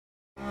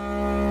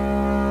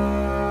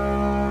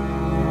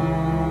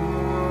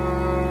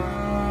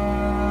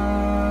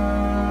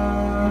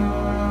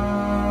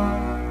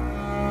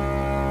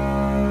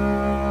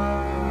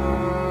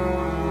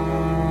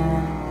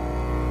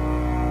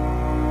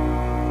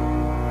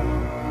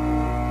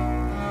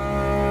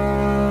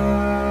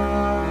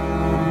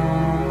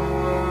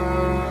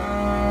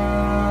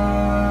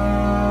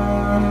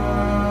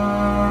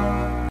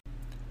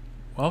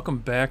welcome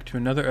back to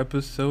another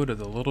episode of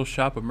the Little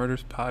Shop of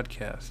Murders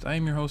podcast. I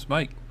am your host,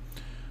 Mike.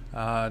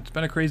 It's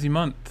been a crazy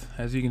month.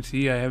 As you can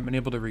see, I haven't been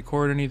able to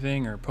record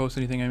anything or post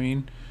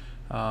anything,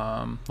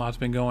 lots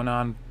been going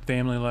on,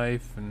 family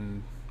life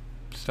and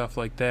stuff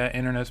like that.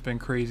 Internet's been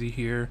crazy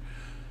here.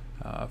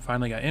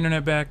 Finally got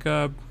internet back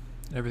up.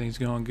 Everything's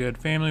going good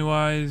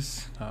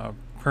family-wise.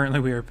 Currently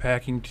we are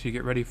packing to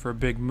get ready for a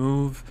big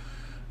move.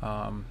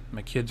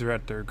 My kids are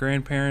at their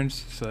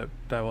grandparents', so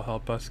that will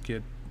help us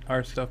get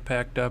our stuff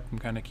packed up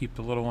and kind of keep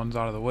the little ones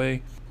out of the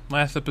way.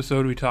 Last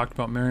episode we talked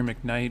about Mary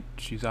McKnight.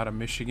 She's out of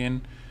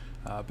Michigan,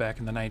 back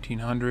in the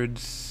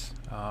 1900s.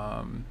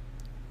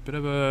 Bit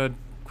of a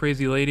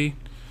crazy lady.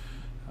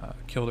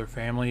 Killed her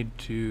family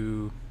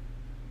to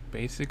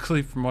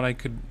basically, from what I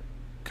could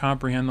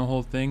comprehend, the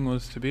whole thing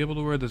was to be able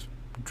to wear this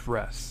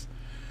dress.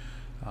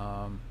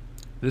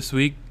 This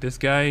week, this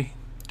guy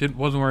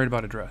wasn't worried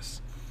about a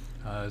dress.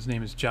 His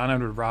name is John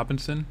Edward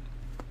Robinson.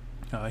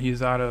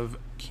 He's out of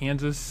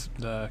Kansas,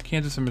 the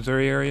Kansas and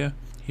Missouri area.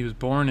 He was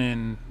born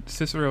in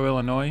Cicero,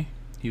 Illinois.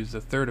 He was the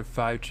third of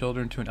 5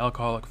 children to an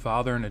alcoholic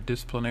father and a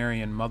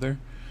disciplinarian mother.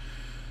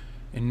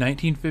 In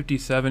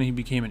 1957, he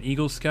became an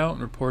Eagle Scout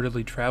and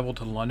reportedly traveled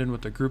to London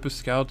with a group of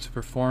scouts who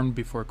performed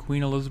before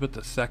Queen Elizabeth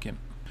II.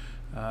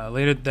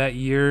 Later that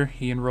year,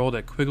 he enrolled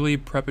at Quigley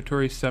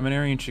Preparatory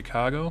Seminary in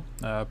Chicago,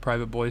 a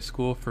private boys'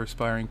 school for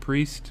aspiring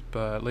priests,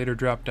 but later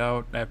dropped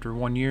out after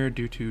 1 year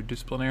due to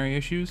disciplinary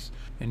issues.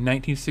 In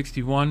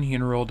 1961, he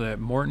enrolled at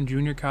Morton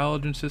Junior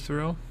College in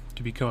Cicero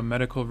to become a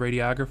medical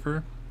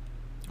radiographer,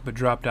 but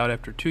dropped out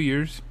after 2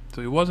 years,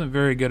 so he wasn't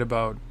very good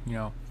about,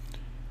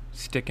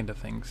 sticking to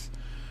things.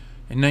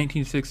 In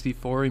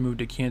 1964, he moved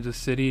to Kansas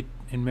City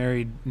and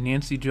married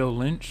Nancy Jo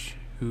Lynch,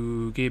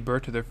 who gave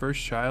birth to their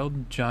first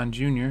child, John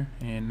Jr.,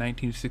 in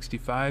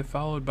 1965,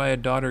 followed by a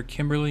daughter,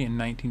 Kimberly, in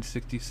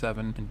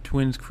 1967, and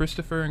twins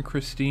Christopher and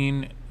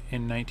Christine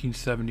in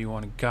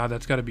 1971. God,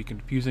 that's got to be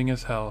confusing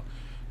as hell,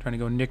 trying to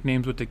go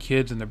nicknames with the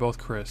kids, and they're both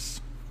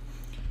Chris.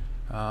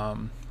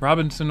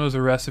 Robinson was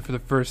arrested for the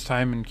first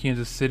time in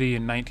Kansas City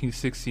in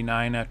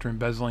 1969 after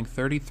embezzling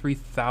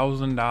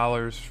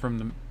 $33,000 from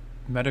the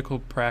medical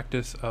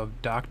practice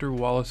of Dr.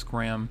 Wallace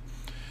Graham,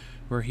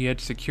 where he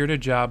had secured a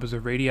job as a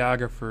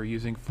radiographer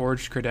using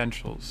forged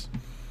credentials.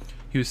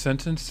 He was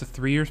sentenced to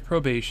 3 years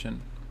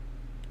probation.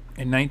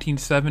 In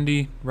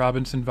 1970,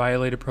 Robinson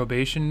violated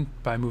probation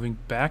by moving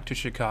back to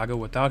Chicago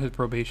without his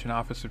probation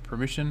officer's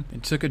permission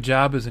and took a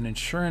job as an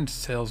insurance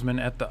salesman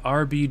at the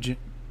R.B.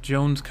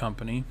 Jones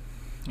Company.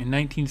 In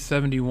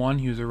 1971,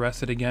 he was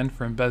arrested again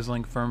for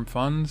embezzling firm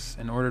funds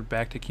and ordered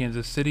back to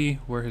Kansas City,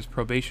 where his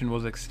probation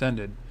was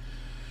extended.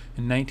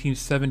 In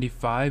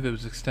 1975, it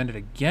was extended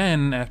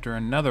again after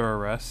another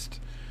arrest,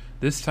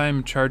 this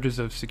time charges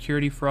of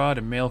security fraud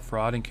and mail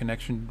fraud in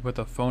connection with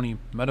a phony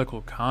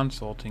medical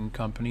consulting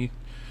company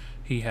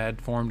he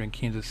had formed in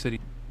Kansas City.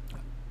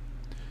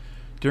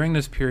 During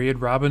this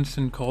period,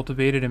 Robinson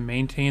cultivated and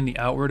maintained the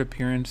outward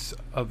appearance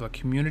of a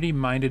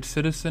community-minded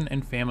citizen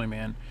and family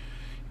man.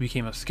 He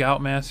became a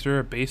scoutmaster,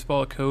 a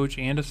baseball coach,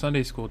 and a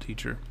Sunday school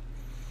teacher.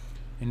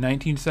 In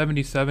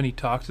 1977, he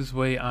talked his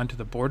way onto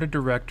the board of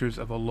directors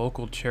of a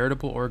local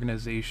charitable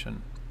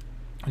organization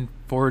and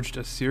forged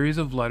a series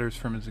of letters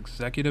from his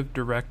executive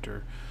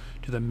director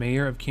to the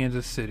mayor of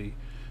Kansas City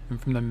and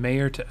from the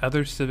mayor to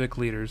other civic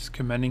leaders,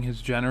 commending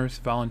his generous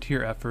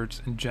volunteer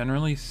efforts and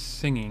generally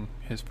singing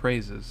his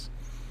praises.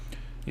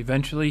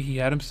 Eventually, he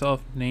had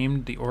himself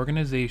named the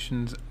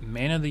organization's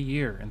Man of the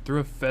Year and threw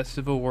a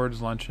festive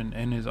awards luncheon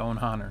in his own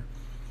honor.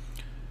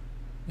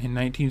 In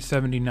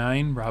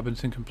 1979,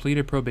 Robinson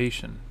completed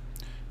probation.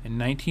 In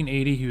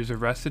 1980, he was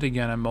arrested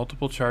again on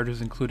multiple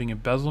charges, including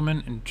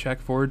embezzlement and check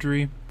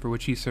forgery, for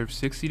which he served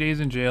 60 days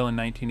in jail in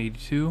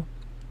 1982.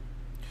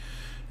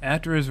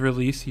 After his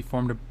release, he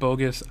formed a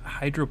bogus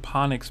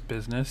hydroponics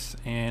business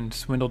and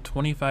swindled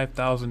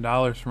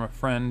 $25,000 from a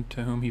friend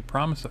to whom he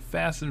promised a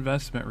fast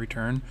investment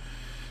return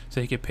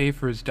so he could pay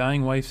for his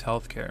dying wife's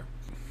health care.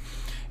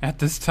 At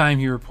this time,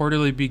 he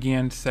reportedly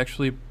began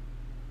sexually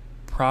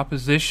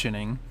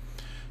propositioning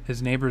his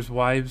neighbors'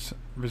 wives,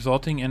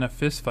 resulting in a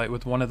fistfight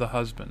with one of the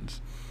husbands.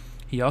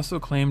 He also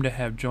claimed to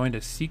have joined a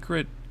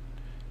secret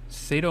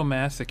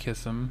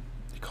sadomasochism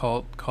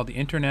called the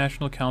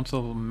International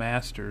Council of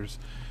Masters,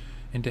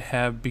 and to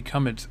have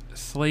become its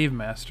slave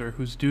master,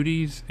 whose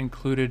duties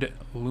included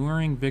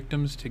luring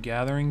victims to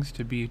gatherings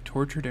to be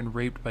tortured and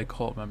raped by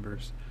cult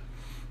members.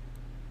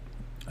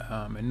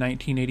 In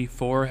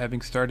 1984,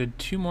 having started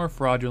 2 more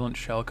fraudulent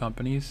shell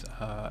companies,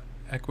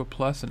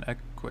 Equiplus and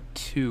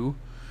Equi2,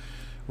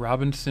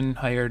 Robinson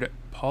hired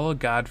Paula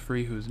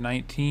Godfrey, who was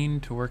 19,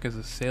 to work as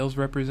a sales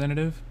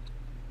representative.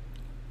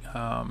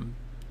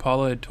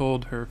 Paula had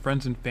told her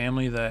friends and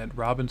family that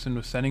Robinson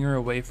was sending her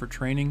away for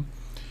training.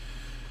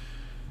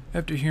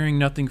 After hearing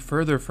nothing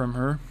further from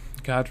her,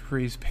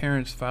 Godfrey's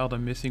parents filed a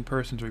missing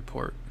persons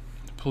report.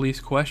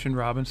 Police questioned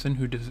Robinson,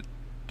 who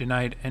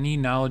denied any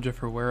knowledge of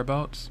her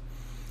whereabouts.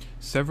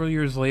 Several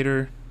days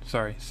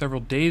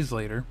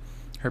later,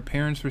 her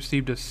parents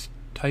received a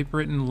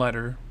typewritten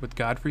letter with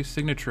Godfrey's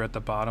signature at the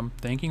bottom,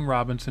 thanking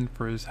Robinson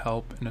for his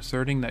help and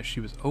asserting that she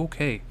was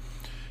okay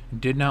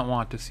and did not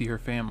want to see her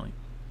family.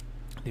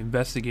 The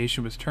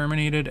investigation was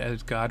terminated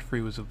as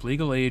Godfrey was of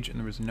legal age and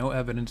there was no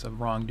evidence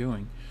of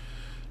wrongdoing.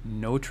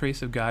 No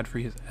trace of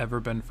Godfrey has ever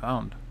been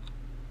found.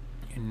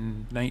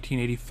 In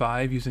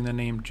 1985, using the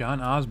name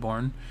John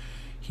Osborne,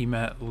 he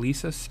met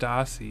Lisa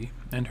Stassi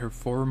and her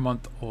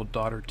 4-month-old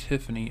daughter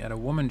Tiffany at a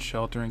women's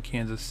shelter in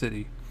Kansas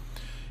City.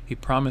 He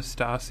promised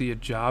Stassi a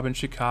job in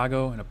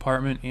Chicago, an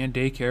apartment, and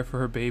daycare for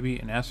her baby,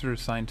 and asked her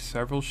to sign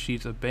several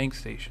sheets of blank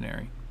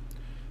stationery.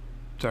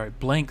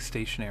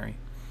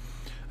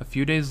 A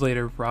few days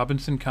later,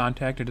 Robinson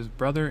contacted his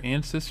brother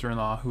and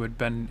sister-in-law, who had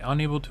been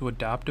unable to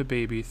adopt a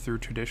baby through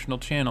traditional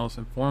channels,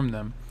 and informed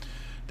them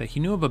that he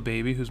knew of a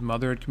baby whose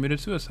mother had committed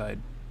suicide.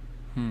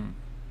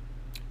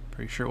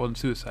 Pretty sure it wasn't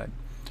suicide.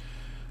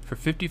 For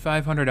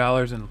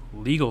 $5,500 in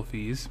legal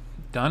fees,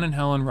 Don and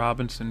Helen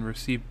Robinson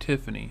received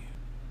Tiffany,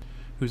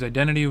 whose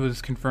identity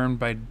was confirmed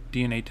by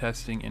DNA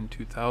testing in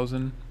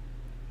 2000,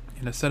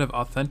 and a set of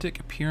authentic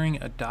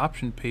appearing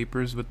adoption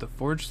papers with the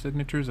forged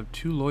signatures of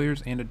 2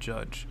 lawyers and a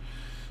judge.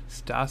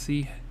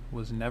 Stassi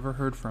was never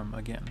heard from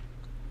again.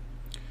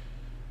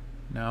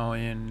 Now,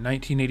 in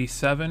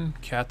 1987,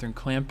 Catherine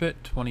Clampett,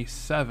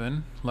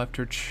 27, left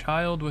her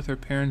child with her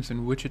parents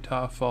in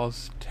Wichita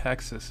Falls,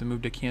 Texas, and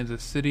moved to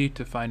Kansas City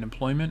to find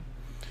employment.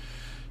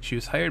 She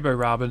was hired by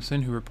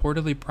Robinson, who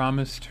reportedly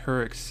promised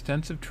her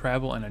extensive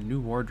travel and a new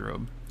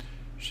wardrobe.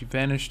 She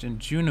vanished in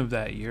June of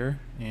that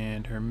year,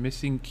 and her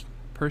missing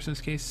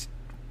persons case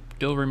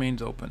still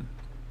remains open.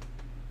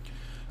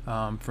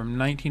 From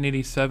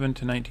 1987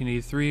 to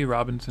 1983,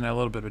 Robinson had a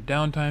little bit of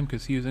downtime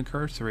because he was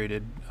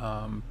incarcerated.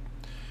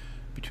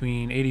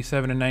 Between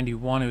 87 and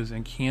 91, he was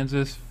in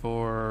Kansas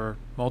for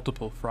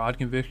multiple fraud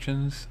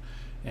convictions,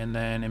 and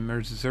then in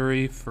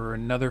Missouri for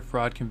another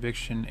fraud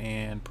conviction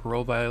and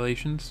parole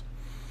violations.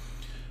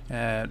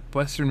 At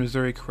Western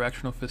Missouri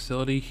Correctional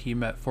Facility, he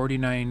met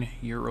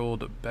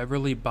 49-year-old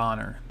Beverly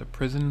Bonner, the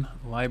prison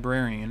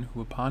librarian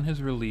who, upon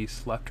his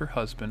release, left her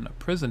husband, a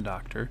prison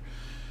doctor,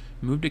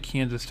 moved to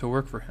Kansas to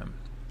work for him.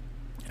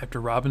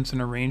 After Robinson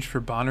arranged for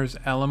Bonner's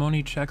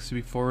alimony checks to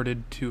be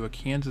forwarded to a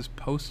Kansas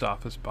post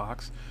office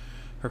box,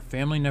 her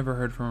family never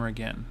heard from her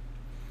again.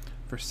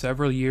 For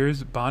several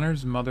years,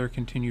 Bonner's mother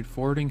continued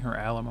forwarding her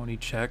alimony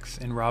checks,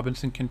 and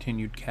Robinson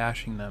continued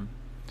cashing them.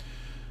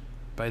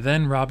 By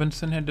then,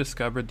 Robinson had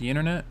discovered the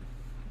internet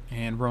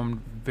and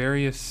roamed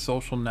various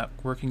social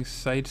networking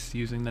sites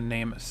using the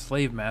name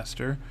Slave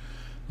Master,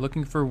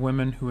 looking for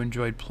women who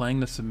enjoyed playing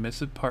the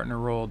submissive partner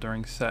role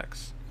during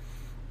sex.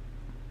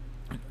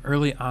 An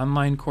early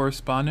online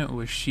correspondent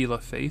was Sheila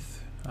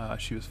Faith.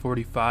 She was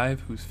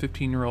 45, whose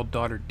 15-year-old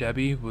daughter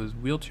Debbie was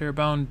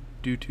wheelchair-bound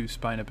due to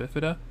spina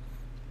bifida.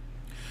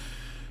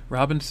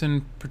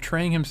 Robinson,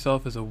 portraying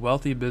himself as a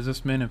wealthy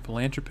businessman and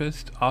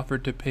philanthropist,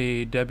 offered to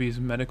pay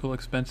Debbie's medical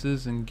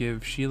expenses and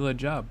give Sheila a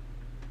job.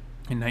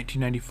 In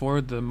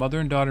 1994, the mother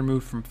and daughter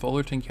moved from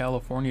Fullerton,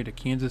 California to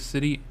Kansas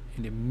City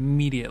and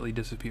immediately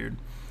disappeared.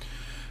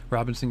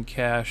 Robinson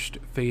cashed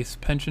Faith's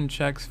pension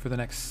checks for the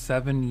next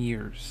 7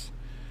 years.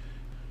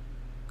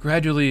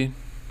 Gradually,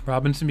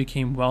 Robinson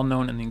became well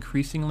known in the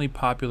increasingly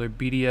popular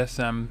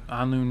BDSM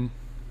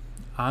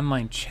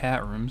online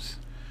chat rooms.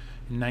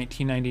 In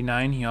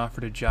 1999, he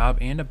offered a job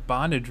and a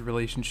bondage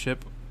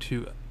relationship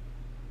to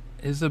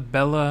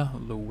Isabella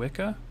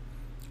Lewicka.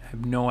 I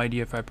have no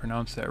idea if I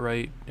pronounced that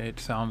right. It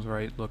sounds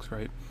right, looks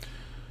right.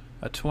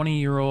 A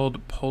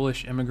 20-year-old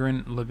Polish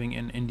immigrant living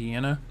in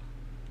Indiana.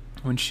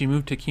 When she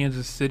moved to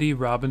Kansas City,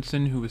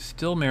 Robinson, who was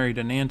still married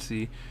to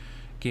Nancy,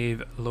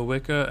 gave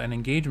Lewicka an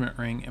engagement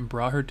ring and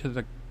brought her to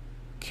the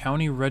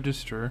county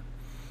register,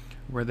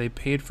 where they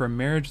paid for a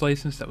marriage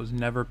license that was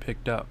never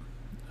picked up.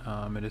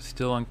 It is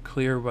still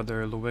unclear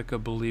whether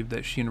Lewicka believed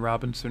that she and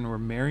Robinson were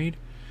married.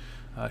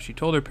 She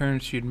told her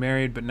parents she had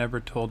married, but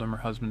never told them her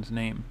husband's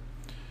name.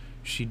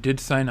 She did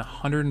sign a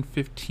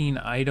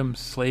 115-item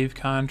slave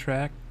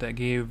contract that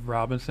gave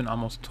Robinson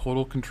almost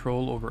total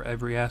control over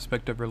every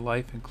aspect of her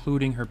life,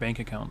 including her bank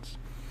accounts.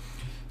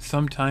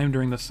 Sometime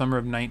during the summer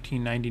of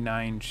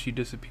 1999, she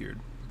disappeared.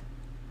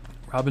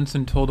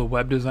 Robinson told a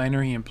web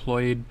designer he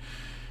employed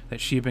that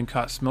she had been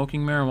caught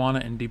smoking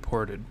marijuana and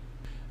deported.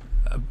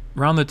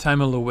 Around the time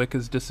of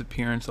Lewicka's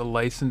disappearance, a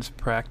licensed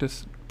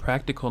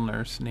practical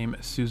nurse named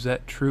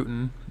Suzette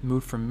Truton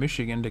moved from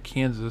Michigan to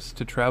Kansas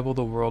to travel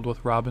the world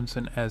with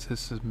Robinson as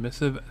his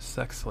submissive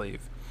sex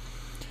slave.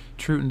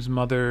 Truton's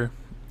mother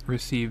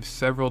received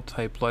several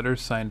typed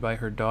letters signed by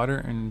her daughter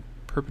and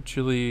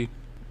perpetually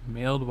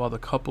mailed while the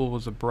couple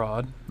was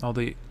abroad,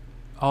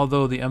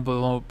 although the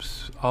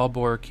envelopes all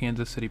bore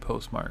Kansas City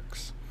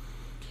postmarks.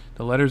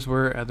 The letters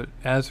were,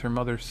 as her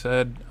mother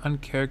said,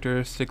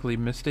 uncharacteristically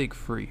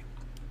mistake-free.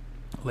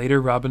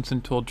 Later,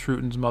 Robinson told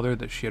Truton's mother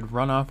that she had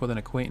run off with an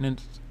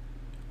acquaintance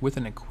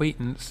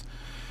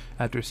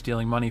after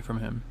stealing money from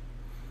him.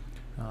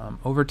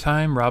 Over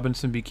time,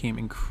 Robinson became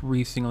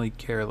increasingly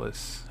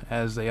careless,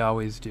 as they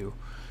always do,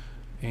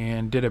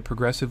 and did a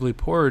progressively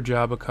poorer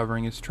job of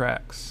covering his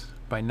tracks.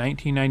 By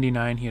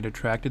 1999, he had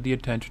attracted the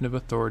attention of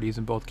authorities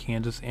in both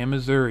Kansas and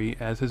Missouri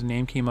as his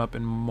name came up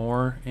in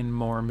more and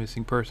more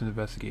missing persons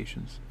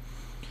investigations.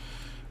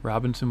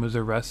 Robinson was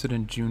arrested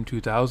in June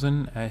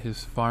 2000 at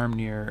his farm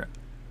near,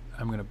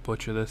 I'm going to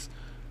butcher this,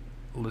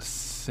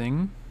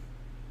 Lansing,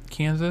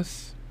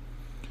 Kansas.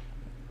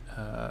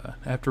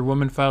 After a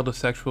woman filed a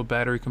sexual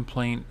battery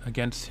complaint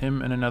against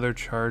him, and another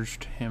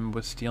charged him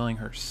with stealing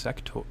her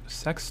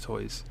sex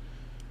toys.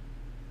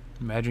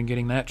 Imagine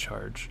getting that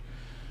charge.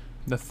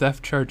 The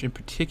theft charge in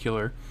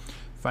particular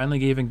finally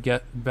gave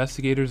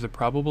investigators the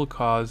probable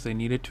cause they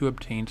needed to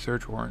obtain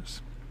search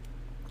warrants.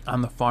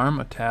 On the farm,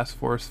 a task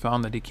force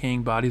found the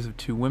decaying bodies of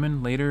two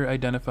women, later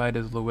identified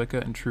as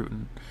Lewicka and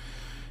Truton,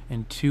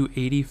 in two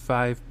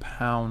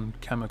 85-pound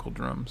chemical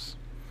drums.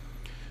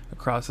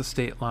 Across the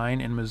state line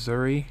in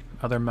Missouri,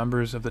 other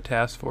members of the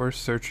task force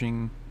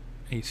searching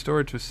a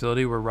storage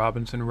facility where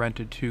Robinson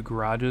rented two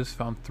garages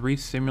found three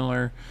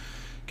similar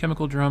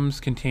chemical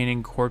drums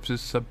containing corpses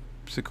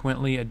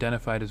subsequently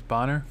identified as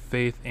Bonner,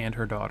 Faith, and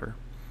her daughter.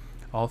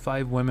 All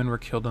 5 women were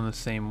killed in the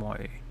same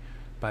way,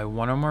 by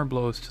one or more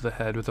blows to the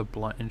head with a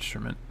blunt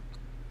instrument.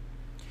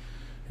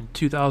 In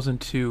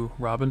 2002,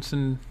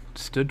 Robinson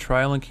stood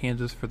trial in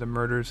Kansas for the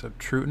murders of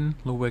Truton,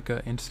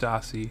 Lewicka, and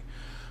Stassi,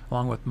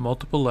 along with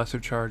multiple lesser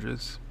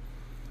charges.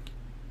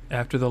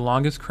 After the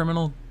longest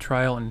criminal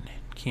trial in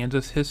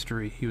Kansas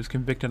history, he was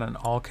convicted on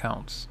all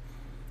counts.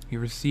 He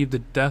received the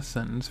death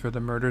sentence for the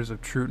murders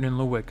of Truton and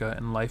Lewicka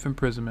and life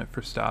imprisonment for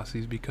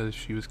Stassi's because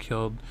she was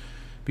killed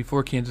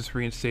before Kansas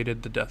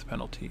reinstated the death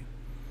penalty.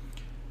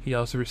 He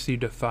also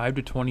received a 5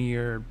 to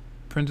 20-year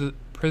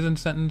prison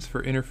sentence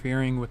for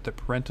interfering with the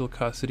parental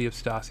custody of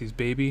Stassi's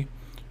baby,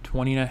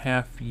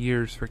 20.5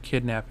 years for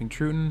kidnapping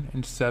Truton,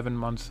 and 7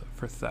 months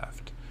for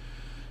theft.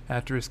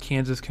 After his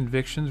Kansas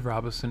convictions,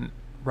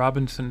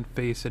 Robinson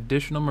faced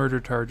additional murder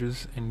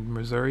charges in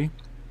Missouri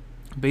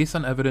based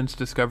on evidence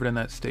discovered in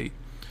that state.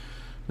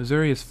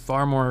 Missouri is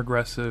far more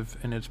aggressive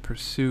in its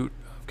pursuit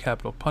of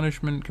capital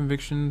punishment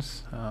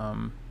convictions.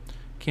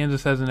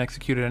 Kansas hasn't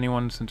executed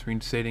anyone since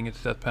reinstating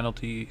its death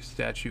penalty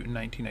statute in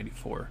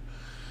 1994,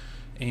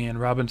 and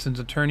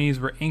Robinson's attorneys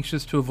were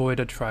anxious to avoid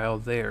a trial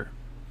there.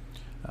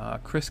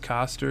 Chris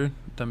Koster,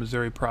 the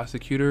Missouri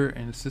prosecutor,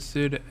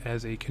 insisted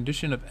as a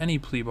condition of any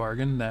plea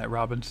bargain that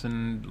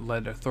Robinson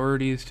led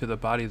authorities to the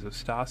bodies of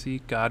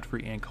Stassi,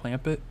 Godfrey, and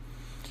Clampett.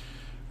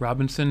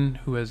 Robinson,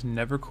 who has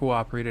never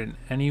cooperated in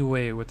any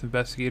way with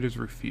investigators,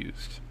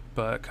 refused,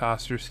 but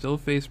Koster still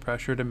faced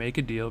pressure to make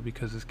a deal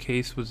because his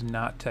case was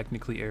not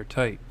technically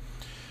airtight.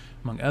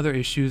 Among other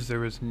issues, there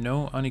was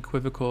no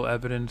unequivocal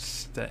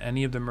evidence that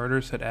any of the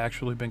murders had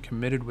actually been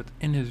committed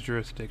within his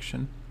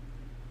jurisdiction.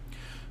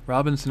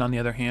 Robinson, on the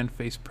other hand,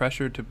 faced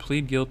pressure to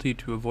plead guilty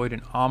to avoid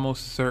an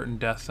almost certain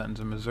death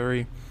sentence in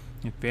Missouri,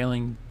 and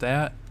failing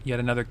that, yet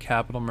another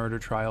capital murder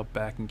trial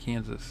back in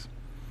Kansas.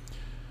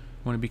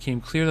 When it became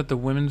clear that the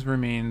women's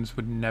remains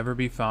would never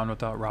be found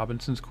without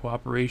Robinson's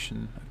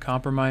cooperation, a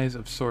compromise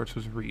of sorts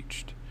was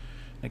reached.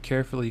 In a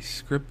carefully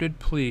scripted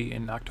plea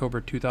in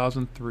October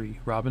 2003,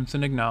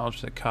 Robinson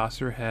acknowledged that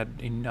Koster had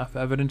enough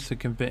evidence to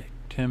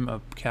convict him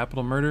of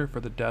capital murder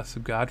for the deaths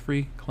of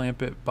Godfrey,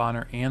 Clampett,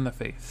 Bonner, and the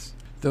Faiths.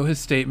 Though his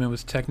statement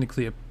was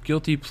technically a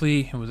guilty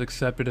plea and was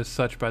accepted as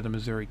such by the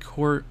Missouri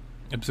court,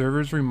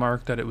 observers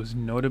remarked that it was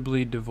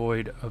notably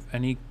devoid of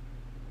any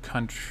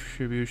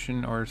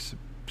contribution or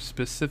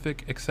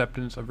specific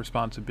acceptance of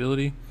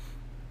responsibility.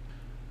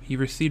 He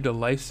received a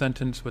life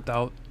sentence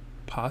without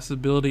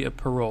possibility of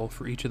parole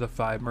for each of the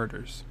 5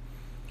 murders.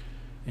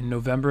 In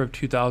November of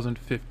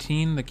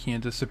 2015, the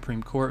Kansas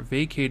Supreme Court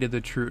vacated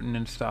the Truton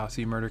and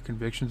Stassi murder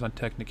convictions on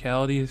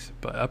technicalities,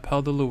 but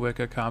upheld the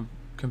Lewicka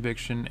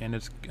conviction and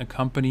its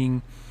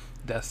accompanying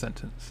death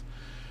sentence.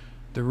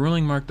 The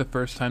ruling marked the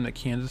first time that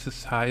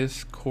Kansas's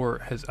highest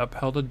court has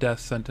upheld a death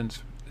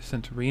sentence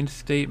since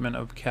reinstatement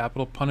of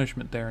capital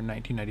punishment there in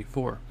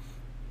 1994.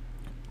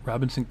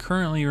 Robinson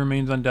currently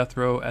remains on death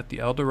row at the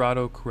El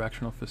Dorado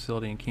Correctional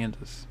Facility in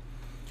Kansas.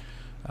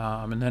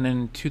 And then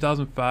in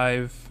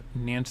 2005,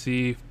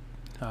 Nancy,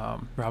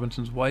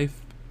 Robinson's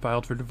wife,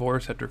 filed for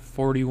divorce after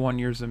 41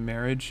 years of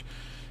marriage,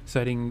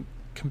 citing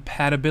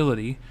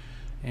compatibility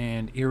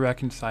and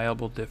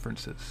irreconcilable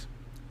differences.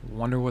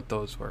 Wonder what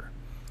those were.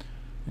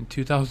 In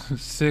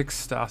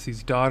 2006,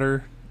 Stassi's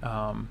daughter,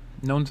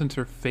 known since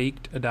her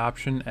faked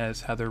adoption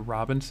as Heather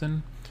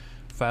Robinson,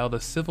 filed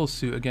a civil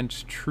suit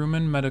against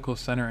Truman Medical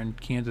Center in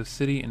Kansas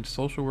City and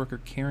social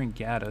worker Karen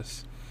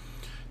Gaddis.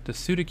 The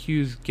suit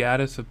accused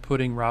Gaddis of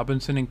putting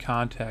Robinson in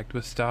contact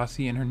with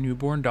Stassi and her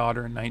newborn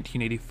daughter in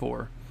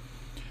 1984,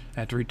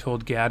 after he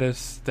told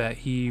Gaddis that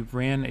he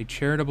ran a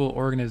charitable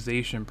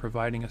organization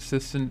providing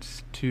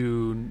assistance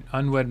to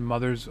unwed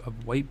mothers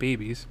of white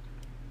babies.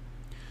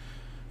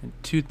 In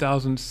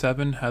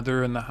 2007,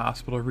 Heather and the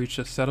hospital reached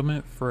a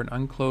settlement for an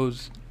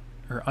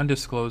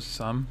undisclosed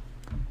sum,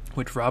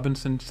 which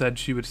Robinson said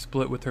she would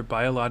split with her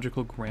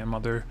biological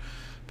grandmother,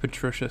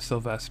 Patricia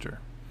Sylvester.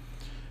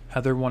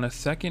 Heather won a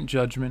second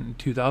judgment in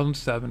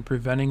 2007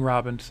 preventing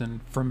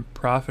Robinson from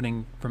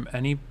profiting from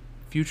any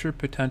future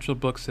potential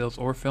book sales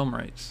or film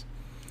rights.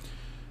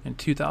 In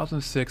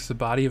 2006, the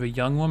body of a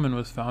young woman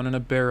was found in a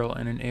barrel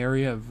in an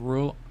area of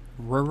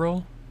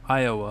rural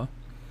Iowa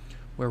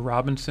where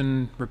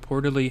Robinson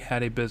reportedly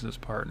had a business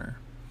partner.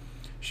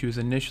 She was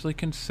initially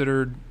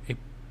considered a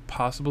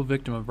possible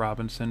victim of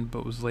Robinson,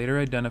 but was later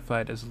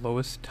identified as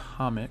Lois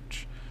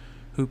Tomich,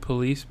 who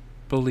police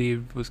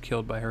believed was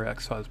killed by her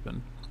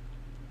ex-husband.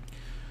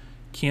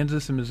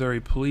 Kansas and Missouri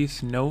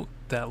police note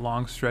that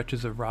long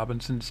stretches of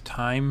Robinson's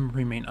time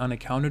remain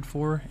unaccounted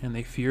for, and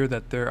they fear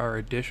that there are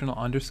additional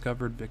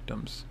undiscovered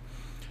victims.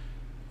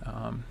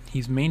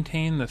 He's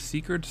maintained the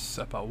secrets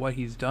about what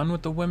he's done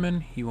with the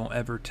women. He won't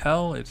ever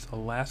tell. It's the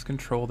last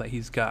control that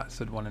he's got,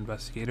 said one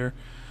investigator.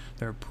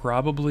 There are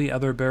probably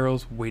other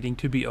barrels waiting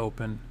to be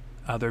opened,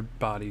 other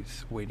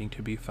bodies waiting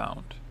to be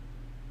found.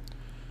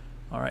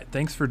 All right,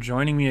 thanks for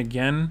joining me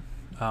again.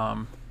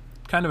 Kind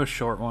of a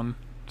short one.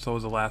 So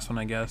was the last one,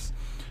 I guess.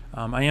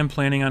 I am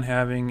planning on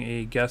having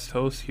a guest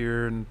host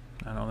here in,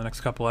 the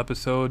next couple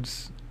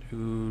episodes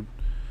who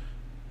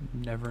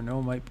never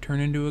know might turn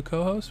into a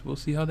co-host. We'll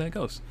see how that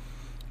goes.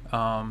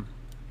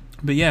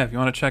 But yeah, if you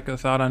want to check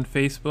us out on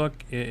Facebook,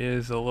 it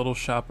is A Little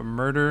Shop of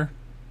Murder.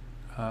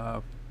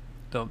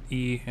 The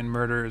E in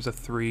murder is a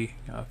 3.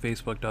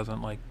 Facebook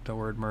doesn't like the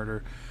word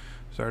murder.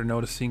 Started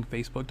noticing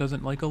Facebook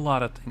doesn't like a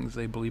lot of things.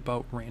 They bleep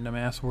out random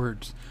ass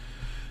words.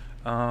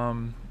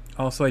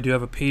 Also, I do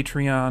have a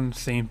Patreon,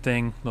 same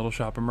thing, Little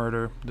Shop of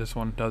Murder. This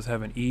one does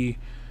have an E.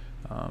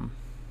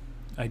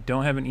 I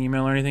don't have an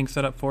email or anything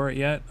set up for it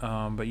yet,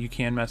 but you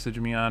can message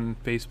me on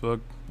Facebook.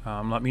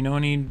 Let me know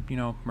any,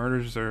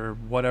 murders or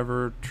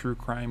whatever true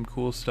crime,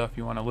 cool stuff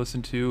you want to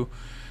listen to,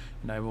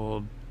 and I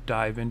will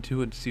dive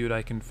into it and see what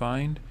I can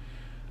find.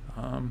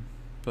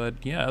 But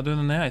yeah, other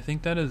than that, I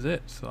think that is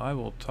it. So I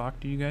will talk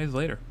to you guys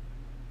later.